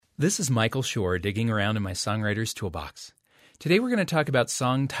This is Michael Shore digging around in my songwriter's toolbox. Today we're going to talk about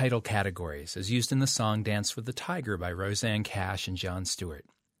song title categories as used in the song Dance with the Tiger by Rosanne Cash and Jon Stewart.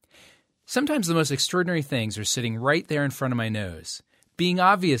 Sometimes the most extraordinary things are sitting right there in front of my nose. Being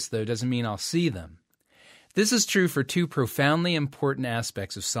obvious, though, doesn't mean I'll see them. This is true for two profoundly important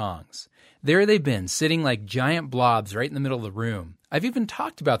aspects of songs. There they've been, sitting like giant blobs right in the middle of the room. I've even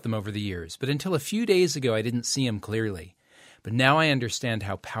talked about them over the years, but until a few days ago I didn't see them clearly. But now I understand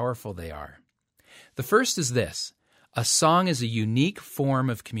how powerful they are. The first is this: a song is a unique form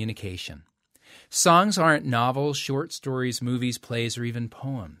of communication. Songs aren't novels, short stories, movies, plays, or even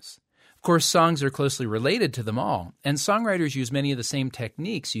poems. Of course, songs are closely related to them all, and songwriters use many of the same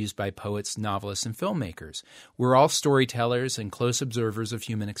techniques used by poets, novelists, and filmmakers. We're all storytellers and close observers of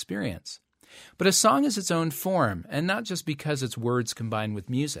human experience. But a song is its own form, and not just because it's words combined with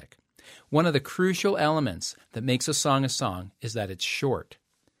music. One of the crucial elements that makes a song is that it's short.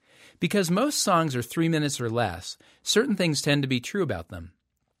 Because most songs are 3 minutes or less, certain things tend to be true about them.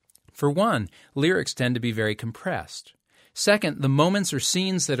 For one, lyrics tend to be very compressed. Second, the moments or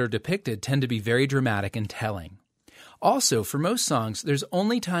scenes that are depicted tend to be very dramatic and telling. Also, for most songs, there's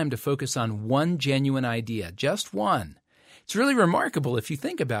only time to focus on one genuine idea, just one. It's really remarkable if you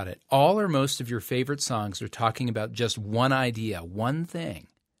think about it. All or most of your favorite songs are talking about just one idea, one thing.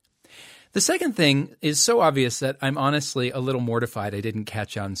 The second thing is so obvious that I'm honestly a little mortified I didn't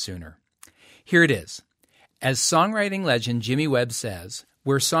catch on sooner. Here it is. As songwriting legend Jimmy Webb says,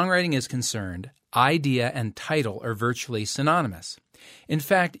 where songwriting is concerned, idea and title are virtually synonymous. In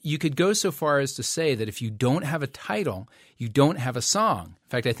fact, you could go so far as to say that if you don't have a title, you don't have a song. In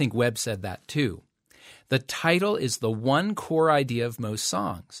fact, I think Webb said that too. The title is the one core idea of most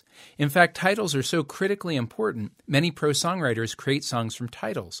songs. In fact, titles are so critically important, many pro songwriters create songs from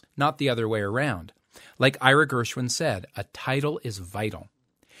titles, not the other way around. Like Ira Gershwin said, a title is vital.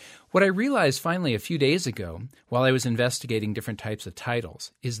 What I realized finally a few days ago, while I was investigating different types of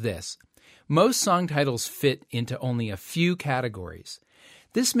titles, is this: most song titles fit into only a few categories.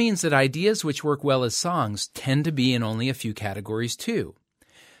 This means that ideas which work well as songs tend to be in only a few categories too.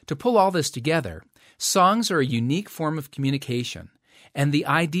 To pull all this together, songs are a unique form of communication, and the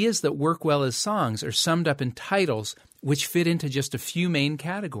ideas that work well as songs are summed up in titles which fit into just a few main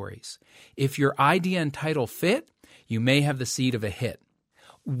categories. If your idea and title fit, you may have the seed of a hit.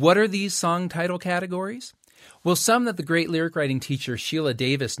 What are these song title categories? Well, some that the great lyric writing teacher Sheila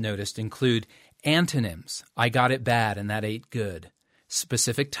Davis noticed include antonyms, I got it bad and that ain't good;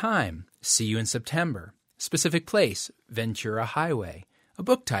 specific time, see you in September; specific place, Ventura Highway; a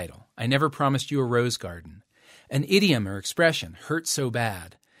book title, I Never Promised You a Rose Garden; an idiom or expression, hurt so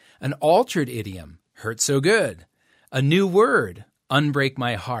bad; an altered idiom, hurt so good; a new word, unbreak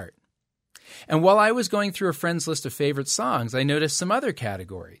my heart. And while I was going through a friend's list of favorite songs, I noticed some other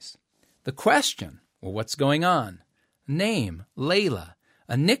categories. The question, well, what's going on? Name, Layla;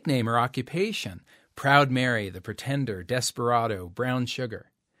 a nickname or occupation, Proud Mary, The Pretender, Desperado, Brown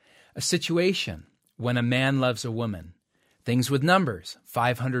Sugar; a situation, when a man loves a woman; things with numbers,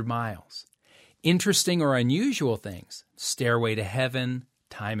 500 miles; interesting or unusual things, Stairway to Heaven,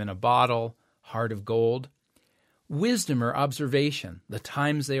 Time in a Bottle, Heart of Gold; wisdom or observation, The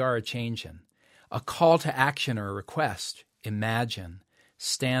Times They Are a-Changin'; a call to action or a request, Imagine,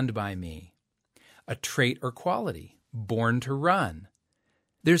 Stand By Me; a trait or quality, Born to Run.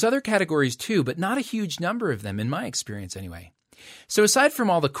 There's other categories too, but not a huge number of them in my experience anyway. So aside from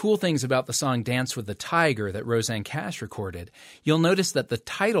all the cool things about the song Dance with the Tiger that Rosanne Cash recorded, you'll notice that the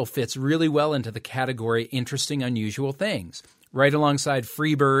title fits really well into the category Interesting Unusual Things, right alongside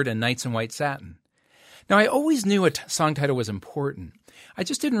Freebird and Nights in White Satin. Now, I always knew a song title was important. I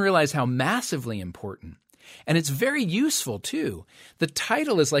just didn't realize how massively important. And it's very useful, too. The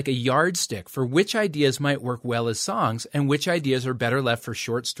title is like a yardstick for which ideas might work well as songs and which ideas are better left for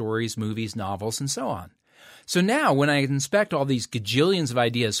short stories, movies, novels, and so on. So now, when I inspect all these gajillions of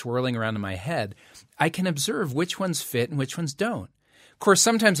ideas swirling around in my head, I can observe which ones fit and which ones don't. Of course,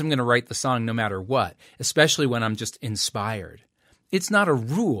 sometimes I'm going to write the song no matter what, especially when I'm just inspired. It's not a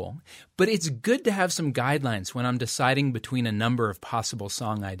rule, but it's good to have some guidelines when I'm deciding between a number of possible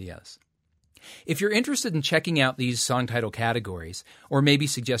song ideas. If you're interested in checking out these song title categories, or maybe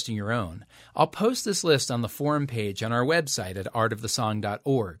suggesting your own, I'll post this list on the forum page on our website at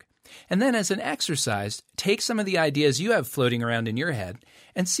artofthesong.org. And then as an exercise, take some of the ideas you have floating around in your head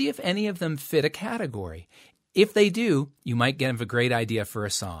and see if any of them fit a category. If they do, you might get a great idea for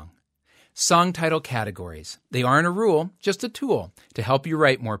a song. Song title categories. They aren't a rule, just a tool to help you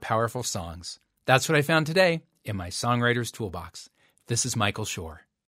write more powerful songs. That's what I found today in my songwriter's toolbox. This is Michael Shore.